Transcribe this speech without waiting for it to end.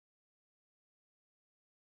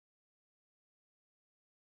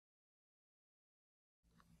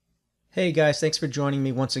Hey guys, thanks for joining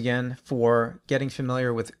me once again for getting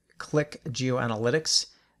familiar with Qlik GeoAnalytics.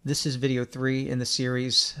 This is video 3 in the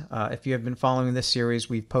series. If you have been following this series,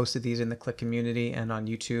 we've posted these in the Qlik community and on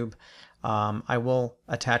YouTube. I will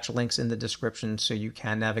attach links in the description so you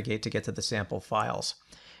can navigate to get to the sample files.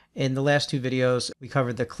 In the last 2 videos, we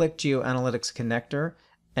covered the Qlik GeoAnalytics connector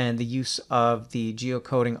and the use of the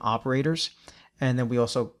geocoding operators, and then we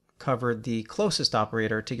also covered the closest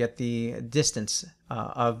operator to get the distance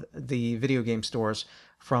of the video game stores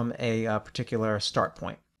from a particular start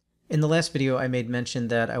point. In the last video, I made mention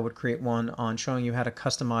that I would create one on showing you how to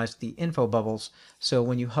customize the info bubbles, so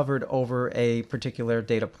when you hovered over a particular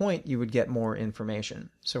data point, you would get more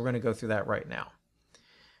information. So we're going to go through that right now.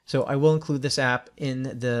 So I will include this app in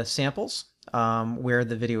the samples where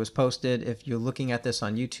the video is posted. If you're looking at this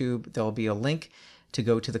on YouTube, there'll be a link to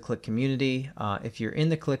go to the Qlik community. If you're in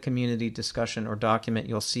the Qlik community discussion or document,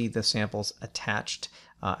 you'll see the samples attached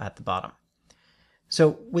at the bottom.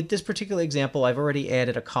 So with this particular example, I've already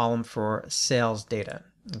added a column for sales data.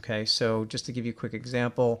 Okay, so just to give you a quick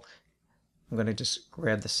example, I'm going to just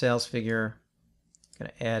grab the sales figure, I'm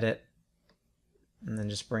going to add it, and then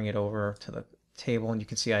just bring it over to the table, and you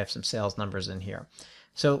can see I have some sales numbers in here.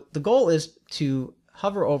 So the goal is to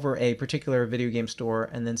hover over a particular video game store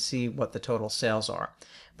and then see what the total sales are.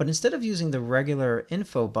 But instead of using the regular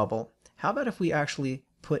info bubble, how about if we actually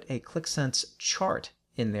put a QlikSense chart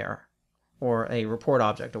in there, or a report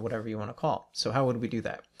object, or whatever you want to call it. So how would we do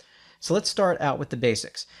that? So let's start out with the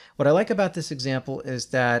basics. What I like about this example is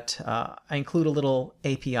that I include a little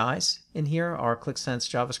APIs in here, our QlikSense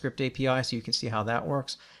JavaScript API, so you can see how that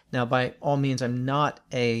works. Now, by all means, I'm not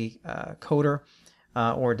a coder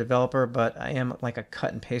or a developer, but I am like a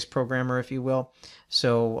cut and paste programmer, if you will.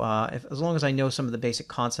 So as long as I know some of the basic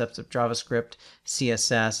concepts of JavaScript,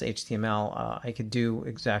 CSS, HTML, I could do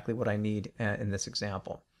exactly what I need in this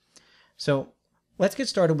example. So let's get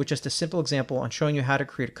started with just a simple example on showing you how to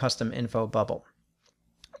create a custom info bubble.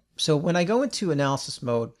 So when I go into analysis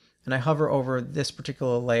mode and I hover over this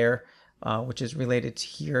particular layer, which is related to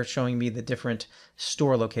here, showing me the different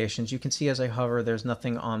store locations, you can see as I hover, there's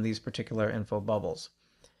nothing on these particular info bubbles.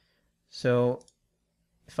 So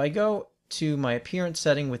if I go to my appearance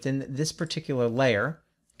setting within this particular layer,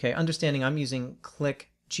 okay, understanding I'm using Qlik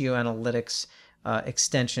GeoAnalytics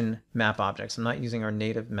extension map objects. I'm not using our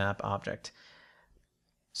native map object.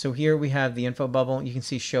 So here we have the info bubble. You can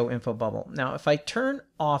see show info bubble. Now if I turn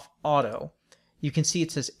off auto, you can see it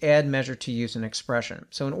says add measure to use an expression.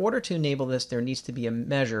 So in order to enable this, there needs to be a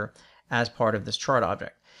measure as part of this chart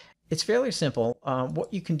object. It's fairly simple.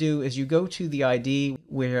 What you can do is you go to the ID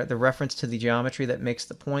where the reference to the geometry that makes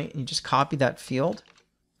the point, and you just copy that field,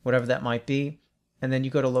 whatever that might be, and then you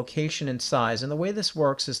go to location and size. And the way this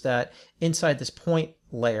works is that inside this point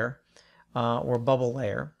layer or bubble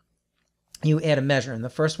layer, you add a measure, and the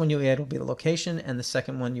first one you add will be the location, and the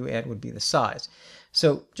second one you add would be the size.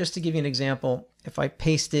 So just to give you an example, if I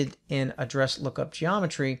pasted in address lookup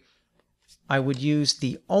geometry, I would use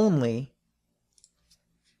the only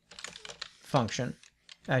function,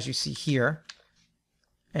 as you see here,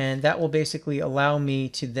 and that will basically allow me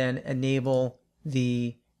to then enable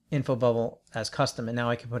the info bubble as custom, and now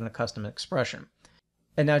I can put in a custom expression.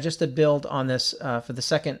 And now just to build on this for the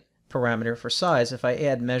second parameter for size, if I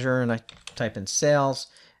add measure and I type in sales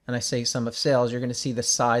and I say sum of sales, you're going to see the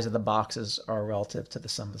size of the boxes are relative to the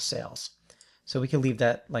sum of sales. So we can leave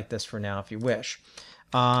that like this for now if you wish.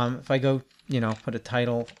 If I go, put a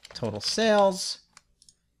title, total sales,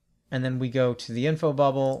 and then we go to the info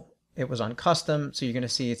bubble, it was on custom, so you're going to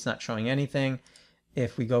see it's not showing anything.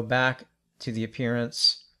 If we go back to the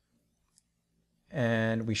appearance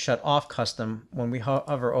and we shut off custom, when we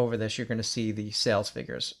hover over this, you're going to see the sales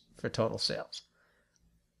figures for total sales.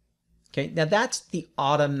 Okay, now that's the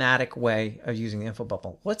automatic way of using the info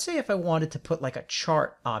bubble. Let's say if I wanted to put like a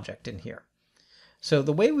chart object in here. So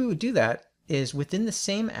the way we would do that is within the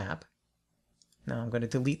same app. Now I'm going to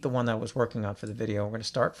delete the one that I was working on for the video. We're going to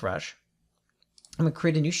start fresh. I'm going to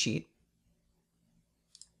create a new sheet.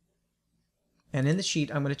 And in the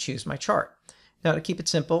sheet, I'm going to choose my chart. Now to keep it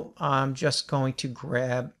simple, I'm just going to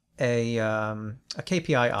grab a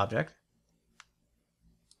KPI object.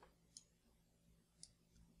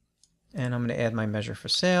 And I'm going to add my measure for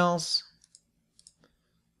sales.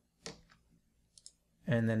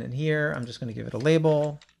 And then in here, I'm just going to give it a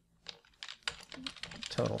label,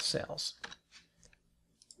 total sales.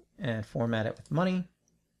 And format it with money.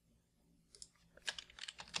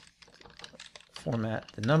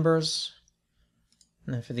 Format the numbers.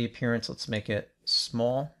 And then for the appearance, let's make it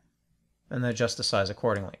small. And then adjust the size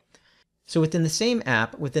accordingly. So within the same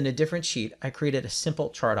app, within a different sheet, I created a simple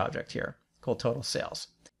chart object here called total sales.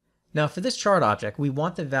 Now for this chart object, we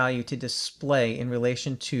want the value to display in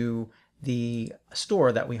relation to the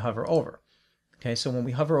store that we hover over. Okay, so when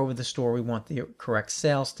we hover over the store, we want the correct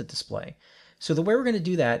sales to display. So the way we're going to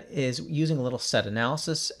do that is using a little set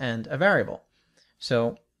analysis and a variable.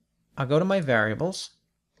 So I'll go to my variables,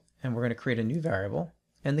 and we're going to create a new variable.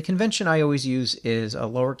 And the convention I always use is a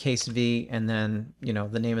lowercase v and then,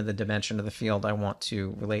 the name of the dimension of the field I want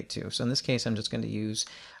to relate to. So in this case, I'm just going to use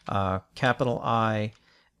capital I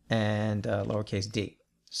and lowercase d.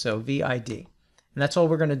 So VID. And that's all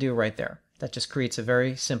we're going to do right there. That just creates a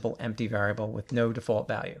very simple empty variable with no default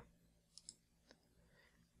value.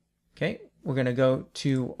 Okay, we're going to go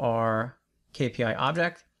to our KPI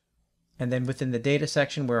object, and then within the data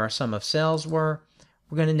section where our sum of sales were,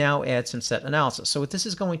 we're going to now add some set analysis. So what this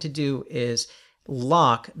is going to do is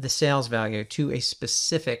lock the sales value to a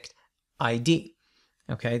specific ID,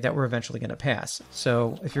 okay, that we're eventually going to pass.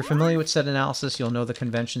 So if you're familiar with set analysis, you'll know the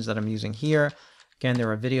conventions that I'm using here. Again,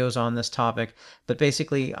 there are videos on this topic, but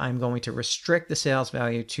basically I'm going to restrict the sales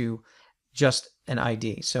value to just an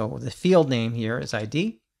ID. So the field name here is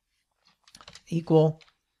ID, equal,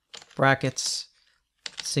 brackets,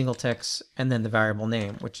 single text, and then the variable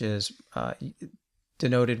name, which is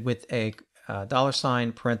denoted with a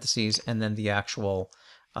 $, parentheses, and then the actual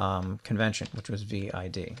convention, which was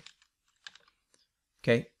VID.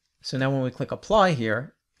 Okay, so now when we click apply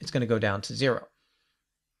here, it's going to go down to 0.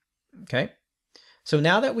 Okay, so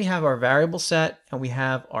now that we have our variable set and we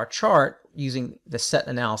have our chart using the set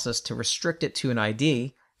analysis to restrict it to an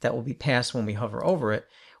ID that will be passed when we hover over it,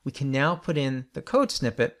 we can now put in the code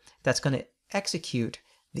snippet that's going to execute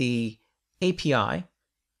the API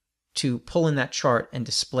to pull in that chart and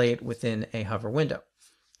display it within a hover window.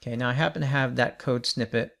 Okay, now I happen to have that code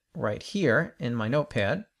snippet right here in my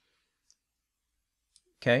notepad.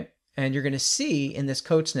 Okay, and you're going to see in this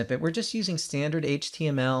code snippet, we're just using standard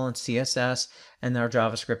HTML and CSS and our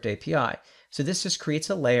JavaScript API. So this just creates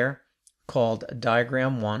a layer called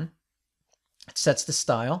diagram1. It sets the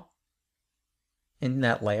style in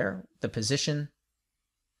that layer, the position,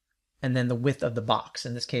 and then the width of the box.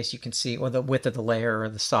 In this case, you can see, or the width of the layer or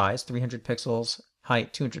the size, 300 pixels,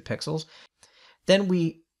 height 200 pixels. Then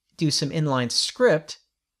we do some inline script,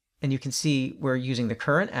 and you can see we're using the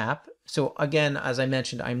current app. So again, as I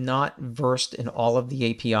mentioned, I'm not versed in all of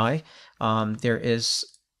the API. There is,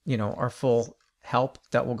 our full help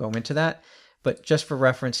that will go into that. But just for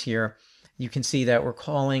reference here, you can see that we're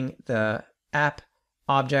calling the app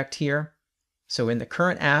object here. So in the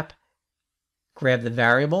current app, grab the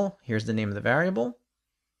variable, here's the name of the variable,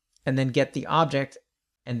 and then get the object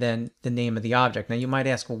and then the name of the object. Now you might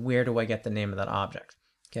ask, well, where do I get the name of that object?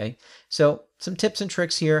 Okay, so some tips and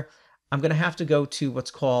tricks here. I'm going to have to go to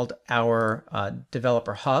what's called our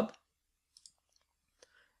Developer Hub.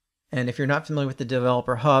 And if you're not familiar with the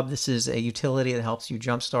Developer Hub, this is a utility that helps you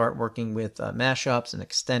jumpstart working with mashups and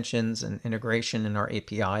extensions and integration in our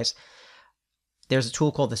APIs. There's a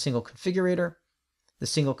tool called the Single Configurator. The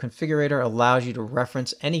Single Configurator allows you to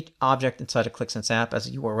reference any object inside a QlikSense app as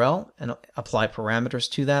a URL and apply parameters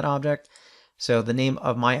to that object. So the name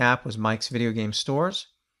of my app was Mike's Video Game Stores,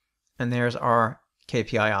 and there's our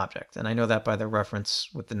KPI object. And I know that by the reference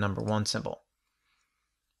with the number 1 symbol.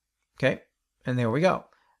 Okay, and there we go.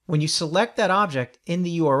 When you select that object in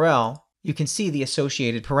the URL, you can see the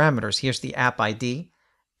associated parameters. Here's the app ID,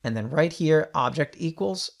 and then right here, object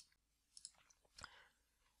equals.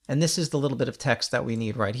 And this is the little bit of text that we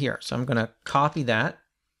need right here. So I'm going to copy that,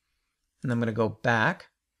 and I'm going to go back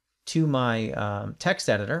to my text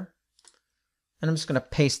editor, and I'm just going to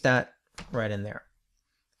paste that right in there.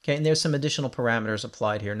 Okay, and there's some additional parameters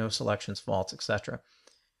applied here, no selections, false, etc.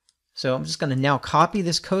 So I'm just going to now copy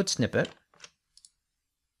this code snippet,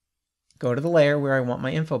 go to the layer where I want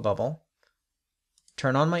my info bubble,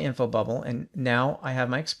 turn on my info bubble, and now I have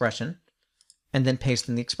my expression, and then paste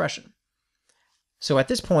in the expression. So at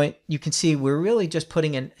this point, you can see we're really just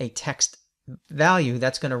putting in a text value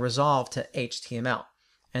that's going to resolve to HTML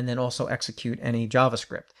and then also execute any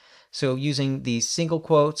JavaScript. So using these single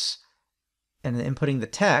quotes and then inputting the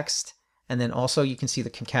text, and then also you can see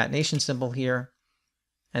the concatenation symbol here,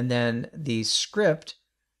 and then the script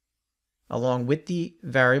along with the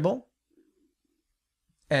variable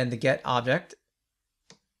and the get object.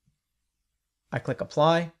 I click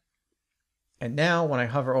apply, and now when I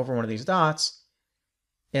hover over one of these dots,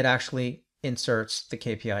 it actually inserts the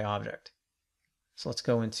KPI object. So let's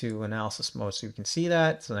go into analysis mode so you can see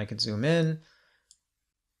that. So then I can zoom in,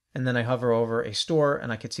 and then I hover over a store and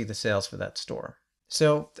I can see the sales for that store.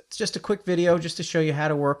 So it's just a quick video just to show you how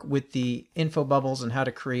to work with the info bubbles and how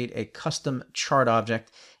to create a custom chart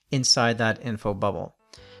object inside that info bubble.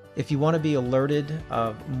 If you want to be alerted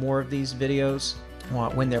of more of these videos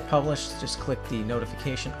when they're published, just click the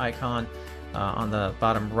notification icon on the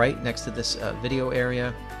bottom right next to this video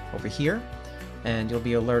area over here, and you'll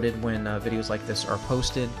be alerted when videos like this are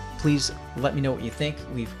posted. Please let me know what you think.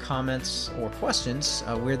 Leave comments or questions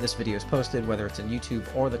where this video is posted, whether it's in YouTube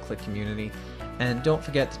or the Qlik community. And don't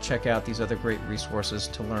forget to check out these other great resources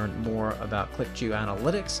to learn more about Qlik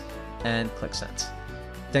GeoAnalytics and Qlik Sense.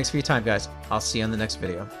 Thanks for your time, guys. I'll see you on the next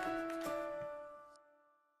video.